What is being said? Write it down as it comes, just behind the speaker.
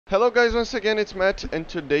Hello guys, once again it's Matt, and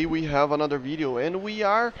today we have another video, and we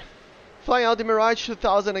are flying out the Mirage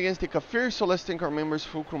 2000 against the Kfir. So let's thank our members,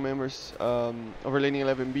 full crew members, Overlanding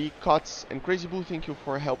 11B, Cots, and Crazy Boo. Thank you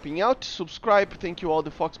for helping out. Subscribe, thank you all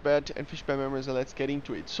the Foxbat and Fishbat members, and let's get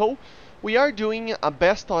into it. So we are doing a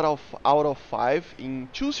best out of 5 in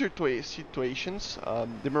two situations,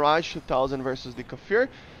 the Mirage 2000 versus the Kfir,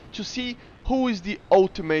 to see who is the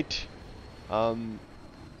ultimate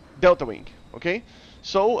Delta Wing. Okay,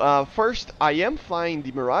 so first I am flying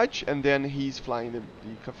the Mirage, and then he's flying the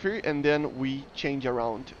Kfir, and then we change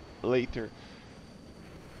around later.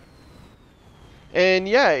 And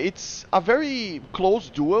yeah, it's a very close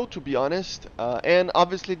duel, to be honest, and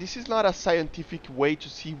obviously this is not a scientific way to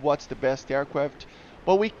see what's the best aircraft,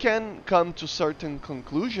 but we can come to certain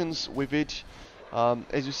conclusions with it.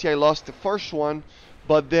 As you see, I lost the first one,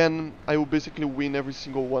 but then I will basically win every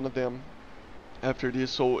single one of them after this.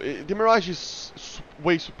 So the Mirage is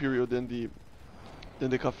way superior than the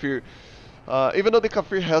Kfir. Even though the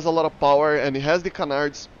Kfir has a lot of power and it has the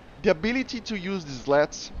canards, the ability to use the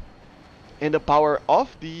slats and the power of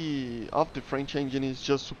the French engine is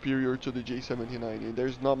just superior to the J79. And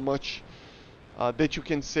there's not much that you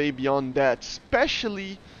can say beyond that,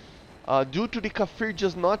 especially due to the Kfir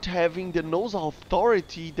just not having the nose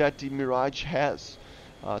authority that the Mirage has.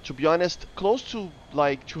 To be honest, close to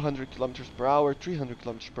like 200 kilometers per hour, 300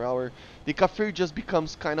 kilometers per hour, the Kfir just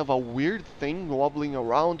becomes kind of a weird thing, wobbling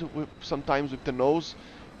around sometimes with the nose,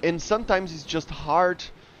 and sometimes it's just hard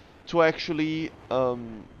to actually,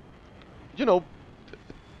 you know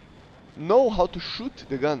how to shoot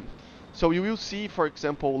the gun. So you will see, for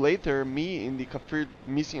example, later me in the Kfir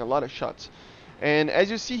missing a lot of shots. And as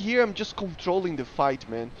you see here, I'm just controlling the fight,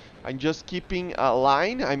 man. I'm just keeping a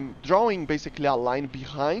line. I'm drawing basically a line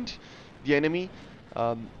behind the enemy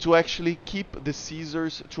to actually keep the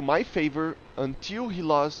Caesars to my favor until he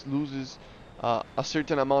loses a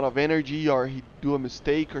certain amount of energy, or he do a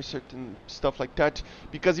mistake or certain stuff like that.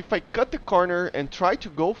 Because if I cut the corner and try to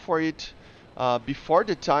go for it before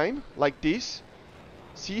the time, like this,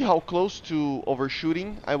 see how close to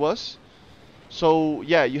overshooting I was? So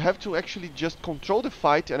yeah, you have to actually just control the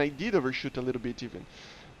fight, and I did overshoot a little bit even.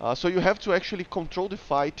 So you have to actually control the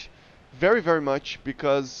fight very, very much,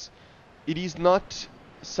 because it is not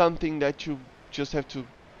something that you just have to,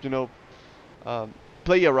 you know,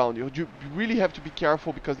 play around. You really have to be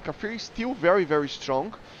careful, because the Kfir is still very, very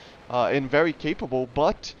strong and very capable,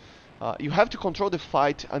 but you have to control the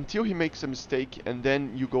fight until he makes a mistake, and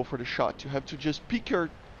then you go for the shot. You have to just pick your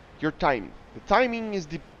timing. The timing is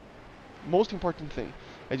the most important thing.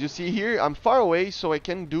 As you see here, I'm far away, so I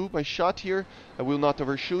can do my shot here. I will not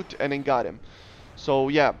overshoot, and then got him. So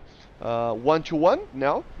yeah, 1-1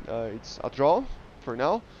 now. It's a draw for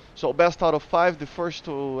now. So best out of 5, the first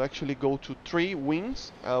to actually go to 3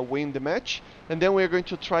 wins, win the match. And then we're going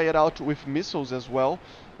to try it out with missiles as well.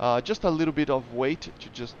 Just a little bit of weight to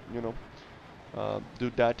just, you know,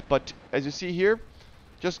 do that. But as you see here,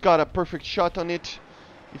 just got a perfect shot on it.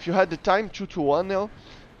 If you had the time, 2-1 now.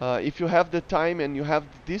 If you have the time and you have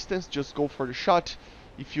the distance, just go for the shot.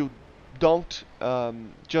 If you don't,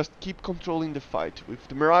 just keep controlling the fight. With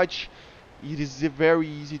the Mirage, it is very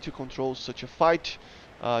easy to control such a fight.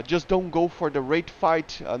 Just don't go for the rate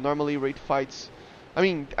fight. Normally rate fights, I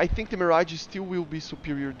mean, I think the Mirage still will be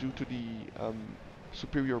superior due to the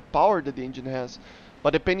superior power that the engine has.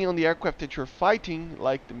 But depending on the aircraft that you're fighting,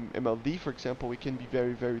 like the MLD for example, it can be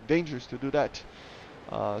very, very dangerous to do that.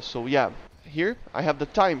 So yeah, here I have the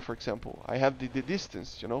time, for example. I have the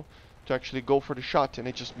distance, you know, to actually go for the shot, and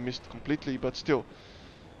I just missed completely, but still.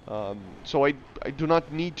 So I do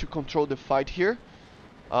not need to control the fight here.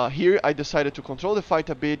 Here I decided to control the fight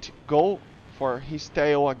a bit, go for his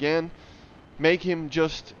tail again, make him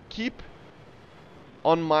just keep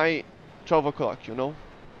on my 12 o'clock, you know,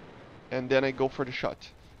 and then I go for the shot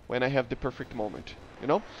when I have the perfect moment, you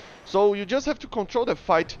know. So you just have to control the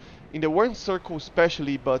fight in the one circle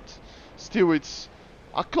especially, but still it's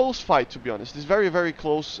a close fight, to be honest. It's very, very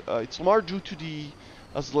close. It's more due to the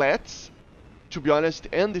slats, to be honest,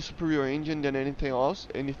 and the superior engine than anything else.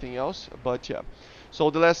 But yeah,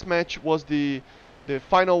 so the last match was the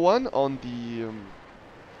final one on the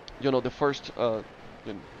you know, the first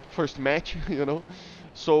match, you know.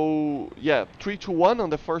 So yeah, 3-1 on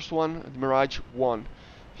the first one. The Mirage won.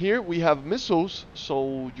 Here we have missiles,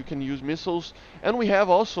 so you can use missiles, and we have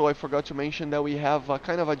also, I forgot to mention, that we have a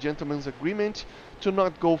kind of a gentleman's agreement to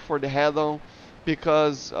not go for the head-on,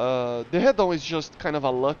 because the head-on is just kind of a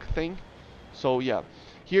luck thing. So yeah,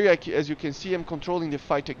 here as you can see, I'm controlling the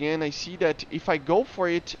fight again. I see that if I go for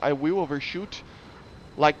it, I will overshoot,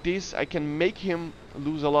 Like this, I can make him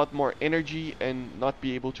lose a lot more energy and not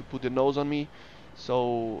be able to put the nose on me.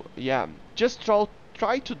 So yeah, just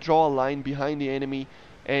try to draw a line behind the enemy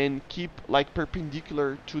and keep like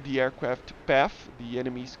perpendicular to the aircraft path, the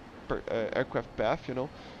enemy's aircraft path, you know,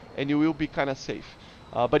 and you will be kind of safe.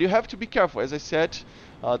 But you have to be careful. As I said,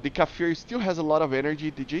 the Kfir still has a lot of energy.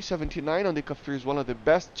 The J79 on the Kfir is one of the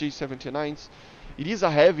best J79s. It is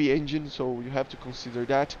a heavy engine, so you have to consider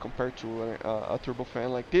that compared to a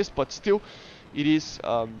turbofan like this, but still, it is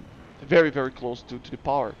very, very close to the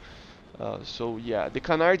power. So yeah, the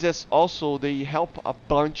canards as also, they help a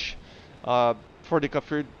bunch for the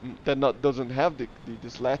Kfir that doesn't have the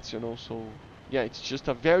slats, you know. So yeah, it's just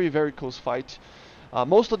a very, very close fight.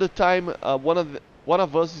 Most of the time, one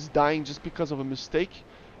of us is dying just because of a mistake,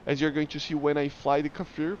 as you're going to see when I fly the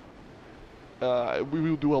Kfir. We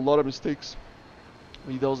will do a lot of mistakes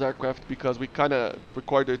with those aircraft because we kind of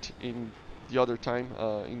recorded in the other time,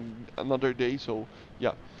 in another day. So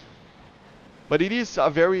yeah, but it is a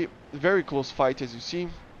very, very close fight, as you see.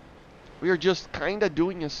 We are just kind of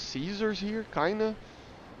doing a scissors here, kind of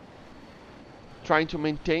trying to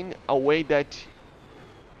maintain a way that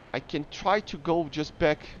I can try to go just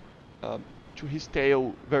back to his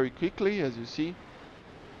tail very quickly. As you see,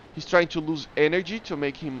 he's trying to lose energy to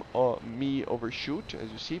make him me overshoot.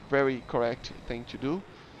 As you see, very correct thing to do.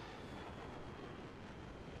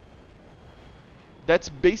 That's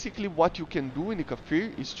basically what you can do in the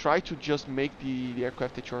Kfir, is try to just make the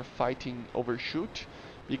aircraft that you're fighting overshoot,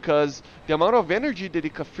 because the amount of energy that the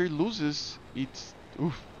Kfir loses, it's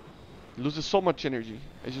loses so much energy.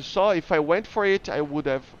 As you saw, if I went for it, I would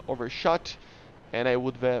have overshot, and I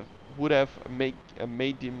would have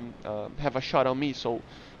made him have a shot on me. So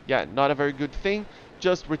yeah, not a very good thing.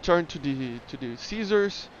 Just return to the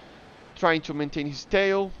scissors, trying to maintain his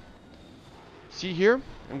tail. See here,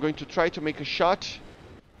 I'm going to try to make a shot.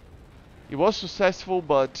 It was successful,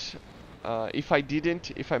 but if I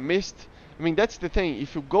missed, I mean, that's the thing.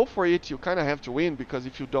 If you go for it, you kind of have to win, because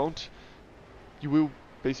if you don't, you will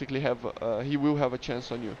basically have he will have a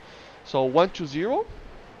chance on you. So 1-0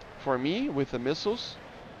 for me with the missiles,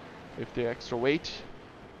 with the extra weight.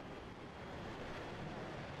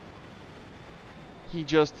 He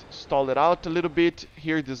just stalled it out a little bit.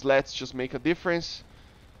 Here, the slats just make a difference.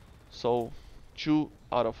 So 2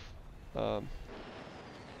 out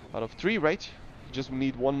of 3, right? Just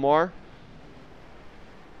need one more.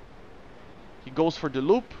 He goes for the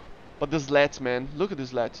loop, but the slats, man, look at the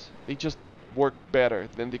slats. They just work better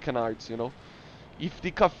than the canards, you know. If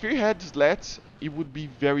the Kfir had slats, it would be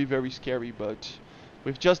very, very scary, but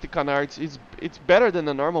with just the canards, it's better than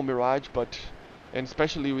a normal Mirage, but, and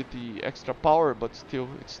especially with the extra power, but still,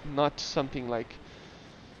 it's not something like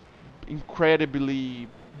incredibly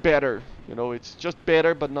better, you know. It's just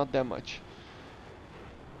better, but not that much.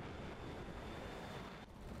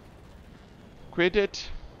 Crit it.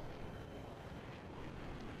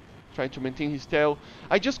 Trying to maintain his tail.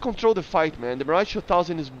 I just control the fight, man. The Mirage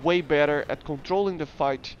 2000 is way better at controlling the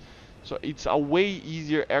fight, so it's a way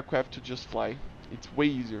easier aircraft to just fly. It's way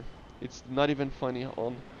easier. It's not even funny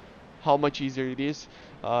on how much easier it is.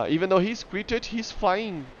 Even though he's critted, he's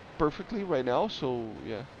flying perfectly right now, so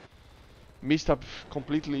yeah. Missed a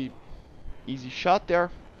completely easy shot there.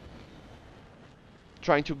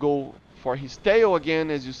 Trying to go for his tail again.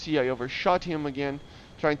 As you see, I overshot him again.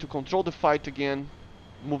 Trying to control the fight again.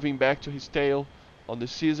 Moving back to his tail on the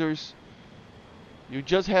scissors. You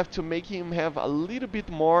just have to make him have a little bit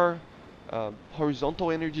more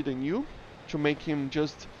horizontal energy than you, to make him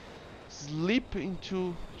just slip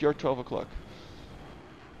into your 12 o'clock.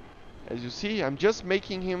 As you see, I'm just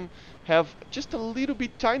making him have just a little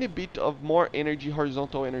bit, tiny bit of more energy,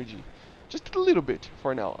 horizontal energy. Just a little bit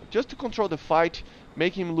for now, just to control the fight,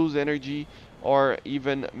 make him lose energy, or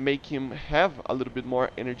even make him have a little bit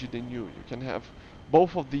more energy than you. You can have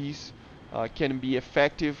both of these, can be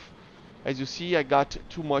effective. As you see, I got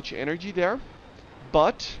too much energy there,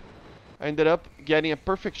 but I ended up getting a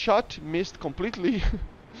perfect shot, missed completely.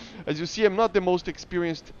 As you see, I'm not the most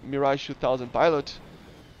experienced Mirage 2000 pilot,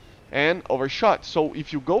 and overshot. So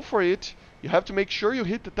if you go for it, you have to make sure you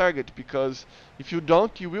hit the target, because if you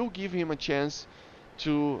don't, you will give him a chance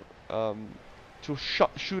to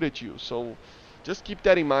shoot at you. So just keep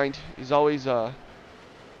that in mind. It's always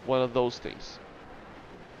one of those things.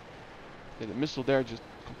 Okay, the missile there just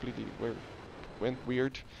completely went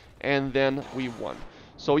weird, and then we won.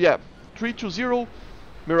 So yeah, 3-0.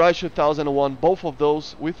 Mirage 2001, both of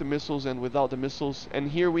those with the missiles and without the missiles. And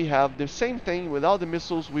here we have the same thing without the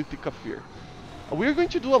missiles with the Kfir. We're going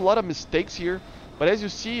to do a lot of mistakes here, but as you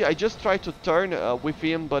see, I just tried to turn with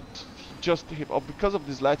him, but just because of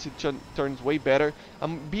this latch, it turns way better.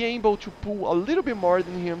 I'm being able to pull a little bit more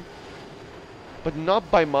than him, but not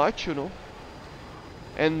by much, you know.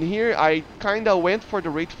 And here I kind of went for the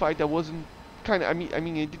rate fight. I wasn't I mean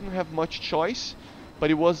I didn't have much choice,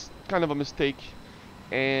 but it was kind of a mistake.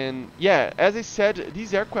 And yeah, as I said,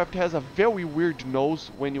 this aircraft has a very weird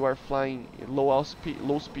nose when you are flying low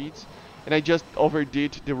speeds, and I just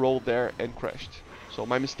overdid the roll there and crashed. So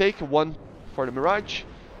my mistake, one for the Mirage.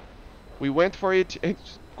 We went for it.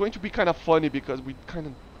 It's going to be kind of funny because we kind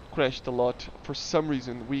of crashed a lot for some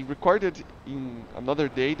reason. We recorded in another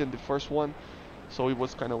day than the first one, so it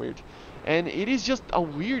was kind of weird. And it is just a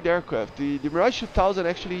weird aircraft. The Mirage 2000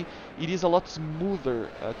 actually, it is a lot smoother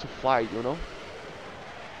to fly, you know.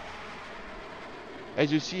 As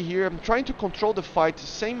you see here, I'm trying to control the fight the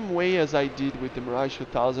same way as I did with the Mirage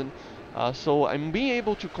 2000. So I'm being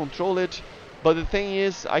able to control it, but the thing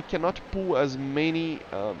is, I cannot pull as many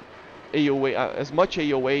AOA, as much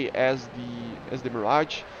AOA as the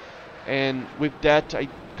Mirage, and with that, I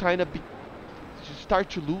kind of start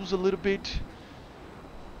to lose a little bit.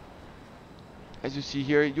 As you see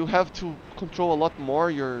here, you have to control a lot more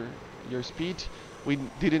your speed. We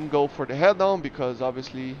didn't go for the head-on because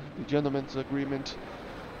obviously the gentleman's agreement.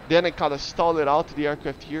 Then I kind of stalled it out the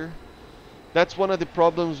aircraft here. That's one of the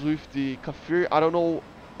problems with the Kfir. I don't know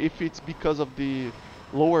if it's because of the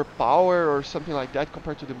lower power or something like that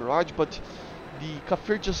compared to the Mirage, but the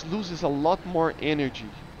Kfir just loses a lot more energy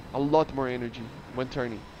when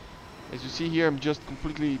turning. As you see here, I'm just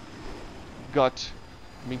completely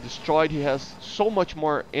destroyed. He has so much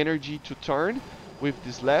more energy to turn with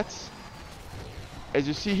these slats. As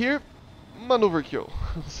you see here, maneuver kill.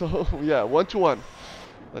 So yeah, 1-to-1.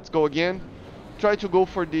 Let's go again. Try to go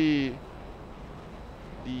for the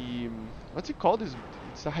what's it called?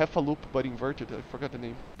 It's a half a loop but inverted. I forgot the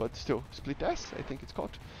name, but still split S, I think it's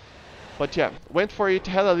called. But yeah, went for it,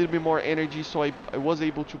 had a little bit more energy, so I was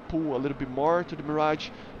able to pull a little bit more to the Mirage,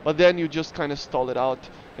 but then you just kind of stall it out.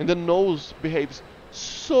 And the nose behaves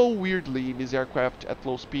so weirdly in this aircraft at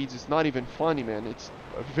low speeds. It's not even funny, man. It's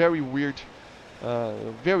a very weird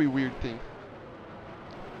thing.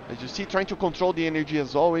 As you see, trying to control the energy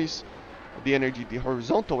as always, the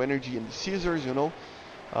horizontal energy and the scissors, you know.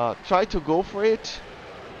 Try to go for it,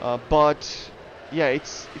 but yeah,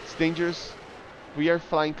 it's dangerous. We are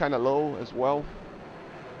flying kind of low as well.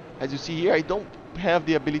 As you see here, I don't have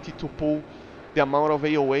the ability to pull the amount of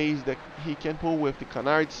AOAs that he can pull with the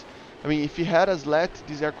canards. I mean, if he had a slat,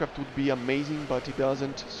 this aircraft would be amazing, but he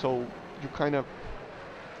doesn't, so you kind of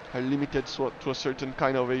are limited to a certain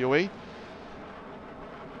kind of AOA.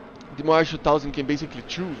 The Mirage 2000 can basically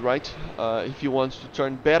choose, right? If he wants to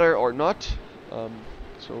turn better or not.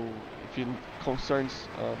 So if he conserves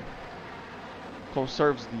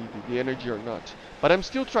the energy or not. But I'm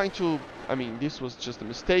still trying to, I mean, this was just a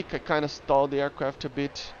mistake. I kind of stalled the aircraft a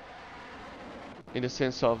bit in the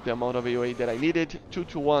sense of the amount of AOA that I needed.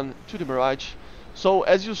 2-to-1 to the Mirage. So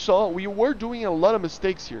as you saw, we were doing a lot of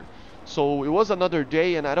mistakes here. So it was another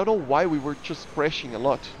day, and I don't know why we were just crashing a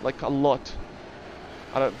lot, like a lot.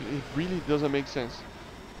 It really doesn't make sense.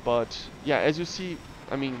 But yeah, as you see,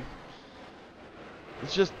 I mean,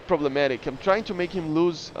 it's just problematic. I'm trying to make him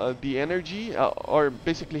lose the energy, or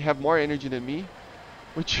basically have more energy than me,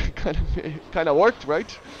 which kind of worked,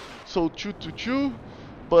 right? So 2-to-2,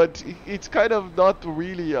 but it's kind of not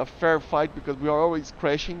really a fair fight because we are always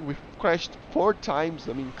crashing. We've crashed 4 times.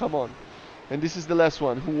 I mean, come on. And this is the last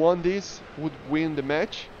one. Who won this would win the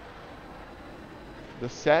match. The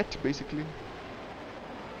set, basically.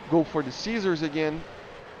 Go for the scissors again.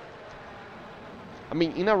 I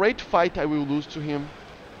mean, in a rate fight, I will lose to him.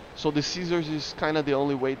 So the scissors is kind of the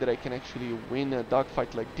only way that I can actually win a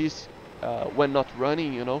dogfight like this when not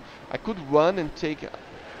running, you know. I could run and take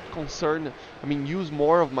use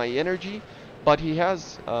more of my energy, but he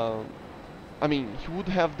has... he would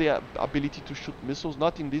have the ability to shoot missiles,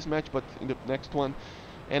 not in this match, but in the next one.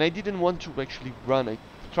 And I didn't want to actually run. I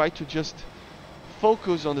tried to just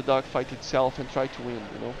focus on the dogfight itself and try to win,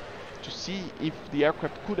 you know, to see if the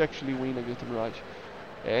aircraft could actually win against the Mirage.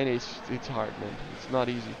 And it's hard, man. It's not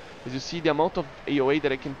easy. As you see, the amount of AOA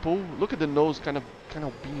that I can pull. Look at the nose, kind of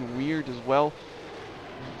being weird as well.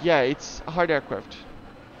 Yeah, it's a hard aircraft.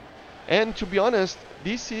 And to be honest,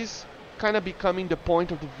 this is kind of becoming the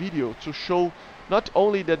point of the video to show not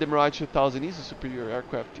only that the Mirage 2000 is a superior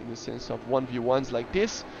aircraft in the sense of 1v1s like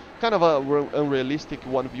this, kind of a unrealistic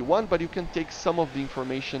 1v1, but you can take some of the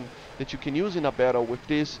information that you can use in a battle with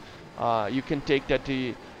this. You can take that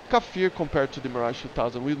the Kfir compared to the Mirage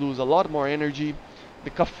 2000 we lose a lot more energy. The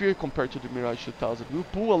Kfir compared to the Mirage 2000 will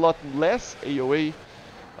pull a lot less AOA.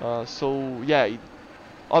 So yeah,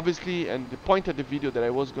 obviously, and the point of the video that I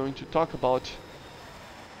was going to talk about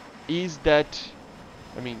is that,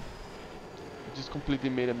 I mean, I just completely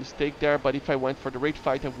made a mistake there, but if I went for the raid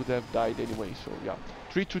fight, I would have died anyway. So yeah,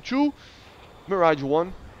 3-2-2, Mirage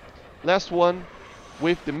 1, last one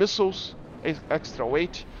with the missiles, extra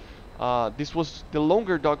weight. This was the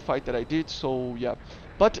longer dogfight that I did, so yeah.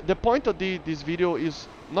 But the point of this video is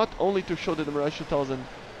not only to show that the Mirage 2000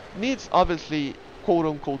 needs, obviously,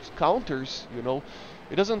 quote-unquote counters, you know.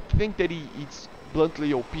 It doesn't think that it's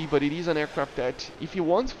bluntly OP, but it is an aircraft that, if he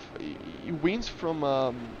wins from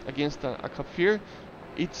against a Kfir,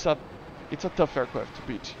 it's a tough aircraft to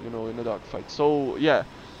beat, you know, in a dogfight. So yeah,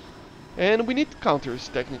 and we need counters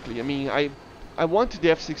technically. I mean, I want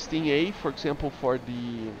the F-16A, for example, for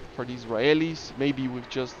the Israelis, maybe with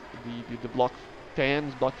just the Block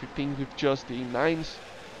 10s, Block 15s with just the 9s.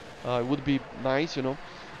 It would be nice, you know.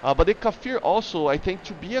 But the Kfir also, I think,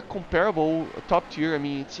 to be a comparable top tier, I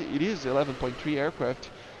mean, it is 11.3 aircraft.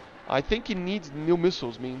 I think it needs new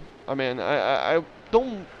missiles. I mean, I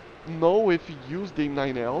don't know if he used the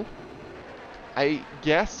 9L. I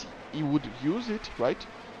guess he would use it, right?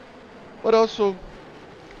 But also,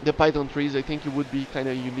 the Python 3s, I think it would be kind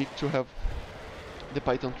of unique to have the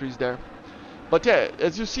Python 3s there. But yeah,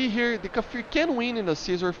 as you see here, the Kfir can win in a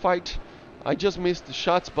Caesar fight. I just missed the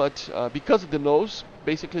shots, but because of the nose,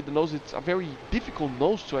 basically the nose, it's a very difficult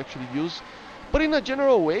nose to actually use. But in a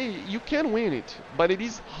general way, you can win it. But it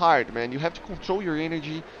is hard, man. You have to control your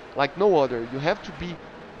energy like no other. You have to be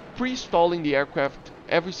pre-stalling the aircraft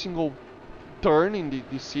every single turn in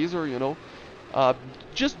the Caesar, you know.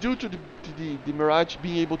 Just due to the Mirage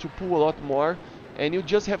being able to pull a lot more, and you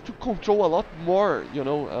just have to control a lot more, you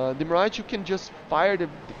know. The Mirage, you can just fire the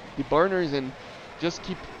burners and just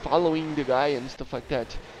keep following the guy and stuff like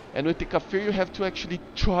that. And with the Kfir, you have to actually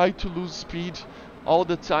try to lose speed all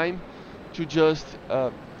the time to just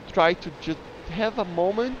try to just have a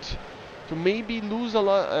moment to maybe lose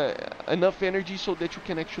enough energy so that you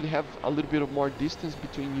can actually have a little bit of more distance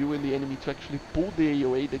between you and the enemy to actually pull the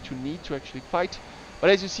AOA that you need to actually fight.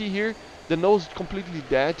 But as you see here, the nose is completely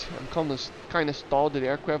dead. I'm kind of stalled the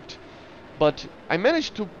aircraft, but I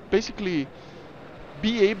managed to basically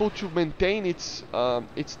be able to maintain its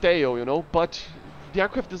tail, you know. But the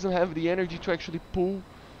aircraft doesn't have the energy to actually pull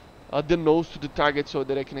the nose to the target so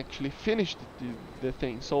that I can actually finish the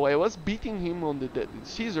thing. So I was beating him on the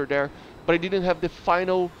Caesar there, but I didn't have the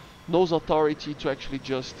final nose authority to actually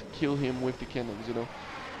just kill him with the cannons, you know.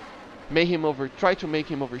 Try to make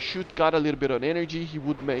him overshoot, got a little bit of energy. He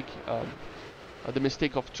would make the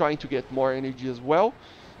mistake of trying to get more energy as well,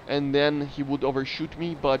 and then he would overshoot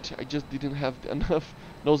me, but I just didn't have enough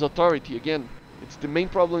nose authority. Again, it's the main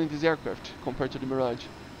problem in this aircraft compared to the Mirage.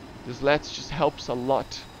 The slats just helps a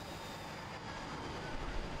lot.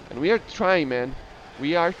 And we are trying, man.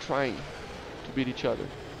 We are trying to beat each other.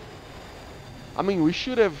 I mean, we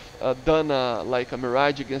should have done like a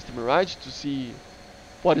Mirage against a Mirage to see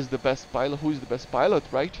what is the best pilot, who is the best pilot,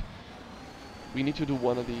 right? We need to do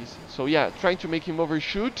one of these. So yeah, trying to make him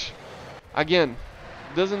overshoot. Again,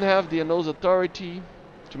 doesn't have the nose authority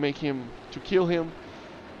to kill him.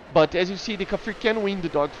 But as you see, the Kfir can win the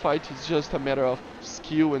dogfight. It's just a matter of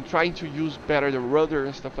skill and trying to use better the rudder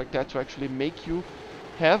and stuff like that to actually make you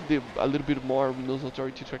have a little bit more nose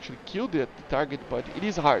authority to actually kill the target. But it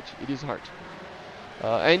is hard. It is hard.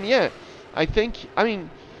 And yeah, I mean,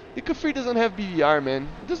 the Kfir doesn't have BVR, man.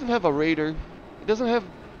 It doesn't have a radar. It doesn't have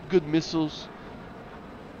good missiles.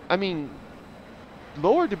 I mean,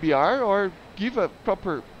 lower the BR or give a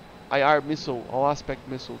proper IR missile, all aspect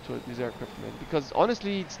missile to this aircraft, man. Because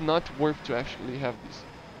honestly, it's not worth to actually have this.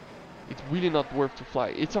 It's really not worth to fly.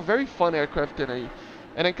 It's a very fun aircraft, and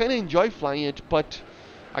I kind of enjoy flying it. But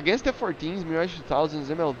against F-14s, Mirage 2000s,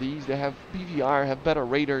 MLDs, they have BVR, have better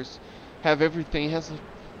radars, have everything, has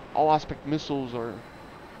all aspect missiles or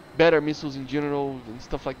better missiles in general and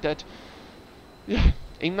stuff like that. Yeah,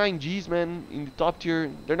 AIM-9Gs, man, in the top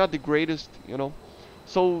tier, they're not the greatest, you know.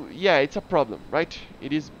 So yeah, it's a problem, right?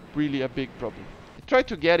 It is really a big problem. I tried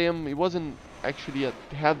to get him. It wasn't actually a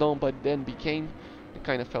head-on, but then became. I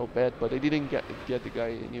kind of felt bad, but I didn't get the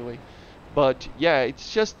guy anyway. But yeah,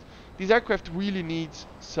 it's just this aircraft really needs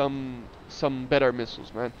some better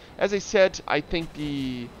missiles, man. As I said, I think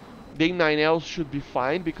the AIM-9Ls should be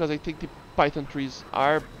fine because I think the Python 3s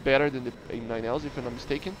are better than the AIM-9Ls, if I'm not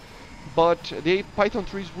mistaken. But the Python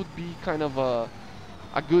 3s would be kind of a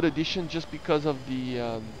good addition just because of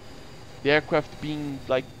the aircraft being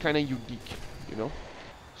like kind of unique, you know.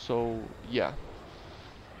 So yeah.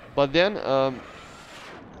 But then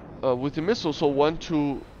with the missile, so 1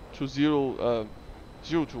 to 0,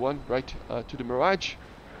 0 to 1, right? To the Mirage,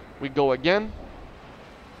 we go again.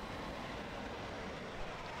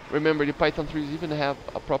 Remember, the Python 3s even have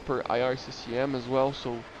a proper IR CCM as well,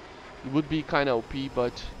 so it would be kind of OP,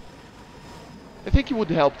 but I think it would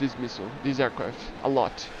help this aircraft, a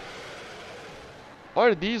lot. Or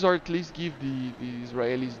at least give the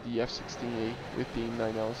Israelis the F-16A with the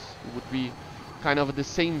M9Ls. It would be kind of the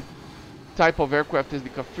same type of aircraft as the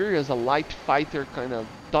Kfir, as a light fighter, kind of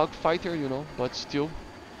dogfighter, you know, but still.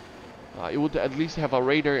 It would at least have a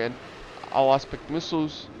radar and all aspect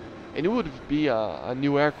missiles, and it would be a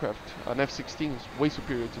new aircraft. An F-16 is way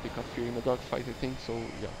superior to the Kfir in a dogfighter thing, so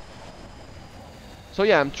yeah. So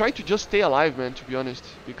yeah, I'm trying to just stay alive, man, to be honest,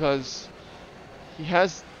 because he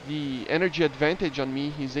has the energy advantage on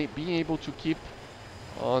me. He's being able to keep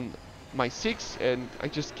on my 6, and I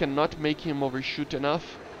just cannot make him overshoot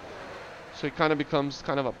enough. So it kind of becomes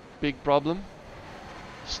kind of a big problem.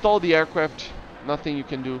 Stall the aircraft, nothing you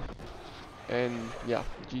can do. And yeah,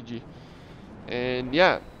 GG. And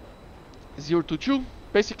yeah, 022.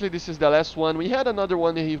 Basically, this is the last one. We had another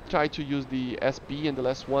one that he tried to use the SB in the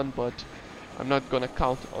last one, but I'm not gonna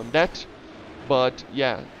count on that. But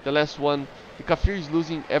yeah, the last one, the Kfir is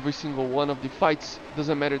losing every single one of the fights.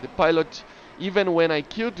 Doesn't matter the pilot. Even when I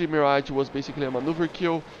killed the Mirage, it was basically a maneuver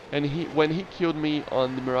kill. And when he killed me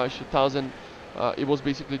on the Mirage 2000, it was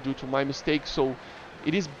basically due to my mistake. So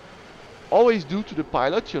it is always due to the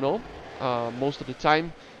pilot, you know, most of the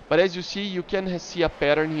time. But as you see, you can see a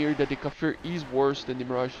pattern here that the Kfir is worse than the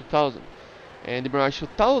Mirage 2000. And the Mirage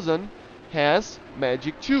 2000 has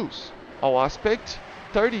Magic 2s, all aspect,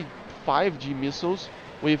 35G missiles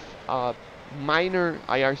with minor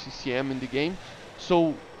IRCCM in the game.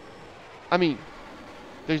 So, I mean,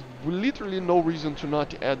 there's literally no reason to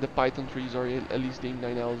not add the Python 3s or at least the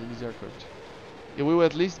M9Ls in this aircraft. It will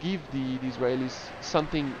at least give the Israelis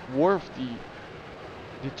something worth the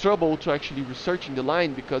trouble to actually researching the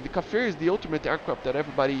line, because the Kfir is the ultimate aircraft that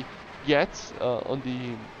everybody gets on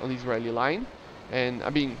the Israeli line, and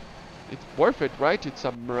I mean, it's worth it, right? It's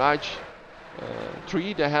a Mirage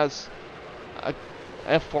 3 that has a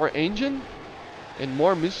F4 engine and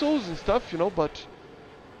more missiles and stuff, you know, but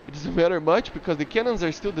it doesn't matter much because the cannons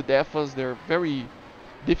are still the DEFAs. They're very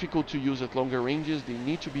difficult to use at longer ranges. They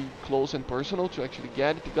need to be close and personal to actually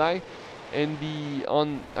get the guy. And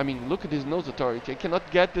I mean, look at this nose authority. I cannot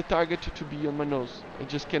get the target to be on my nose. I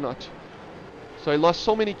just cannot. So I lost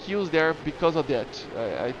so many kills there because of that.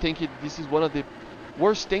 I think this is one of the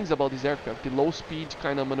worst things about this aircraft. The low speed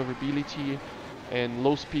kind of maneuverability and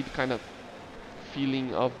low speed kind of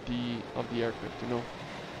feeling of the aircraft, you know.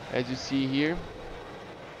 As you see here,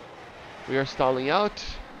 we are stalling out.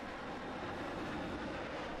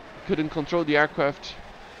 Couldn't control the aircraft.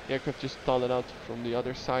 The aircraft just stalled out from the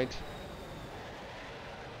other side.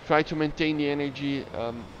 Try to maintain the energy,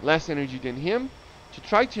 less energy than him, to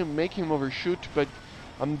try to make him overshoot, but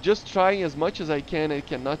I'm just trying as much as I can. I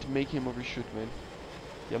cannot make him overshoot, man.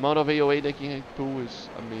 The amount of AOA that I can pull is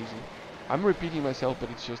amazing. I'm repeating myself, but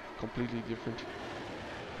it's just completely different.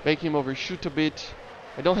 Make him overshoot a bit.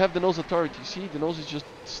 I don't have the nose authority. See, the nose is just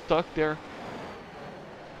stuck there.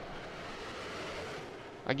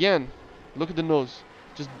 Again, look at the nose.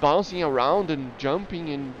 Just bouncing around and jumping,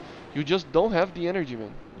 and you just don't have the energy,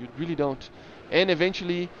 man. You really don't. And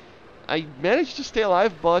eventually, I managed to stay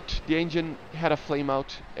alive, but the engine had a flame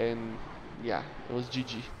out, and yeah, it was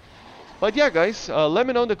GG. But yeah, guys, let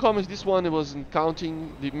me know in the comments. This one, it wasn't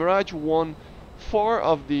counting. The Mirage won 4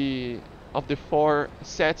 of the 4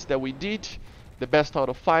 sets that we did. The best out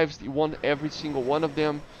of 5s. It won every single one of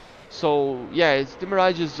them. So yeah, the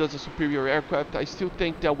Mirage is just a superior aircraft. I still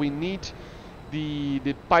think that we need the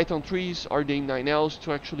Python 3s or the M9Ls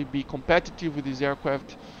to actually be competitive with this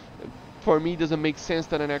aircraft. For me, it doesn't make sense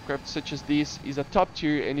that an aircraft such as this is a top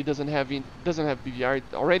tier and it doesn't have BVR. It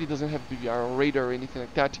already doesn't have BVR or radar or anything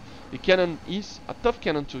like that. The cannon is a tough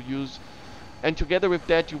cannon to use, and together with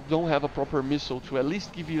that, you don't have a proper missile to at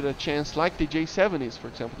least give you the chance, like the J7 is, for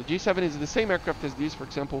example. The J7 is the same aircraft as this, for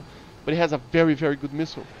example, but it has a very, very good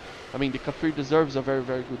missile. I mean, the Kfir deserves a very,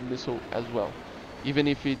 very good missile as well, even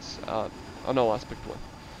if it's an all aspect one.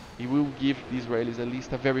 It will give the Israelis at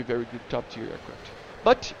least a very, very good top tier aircraft.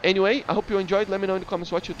 But anyway, I hope you enjoyed. Let me know in the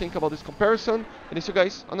comments what you think about this comparison, and I'll see you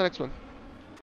guys on the next one.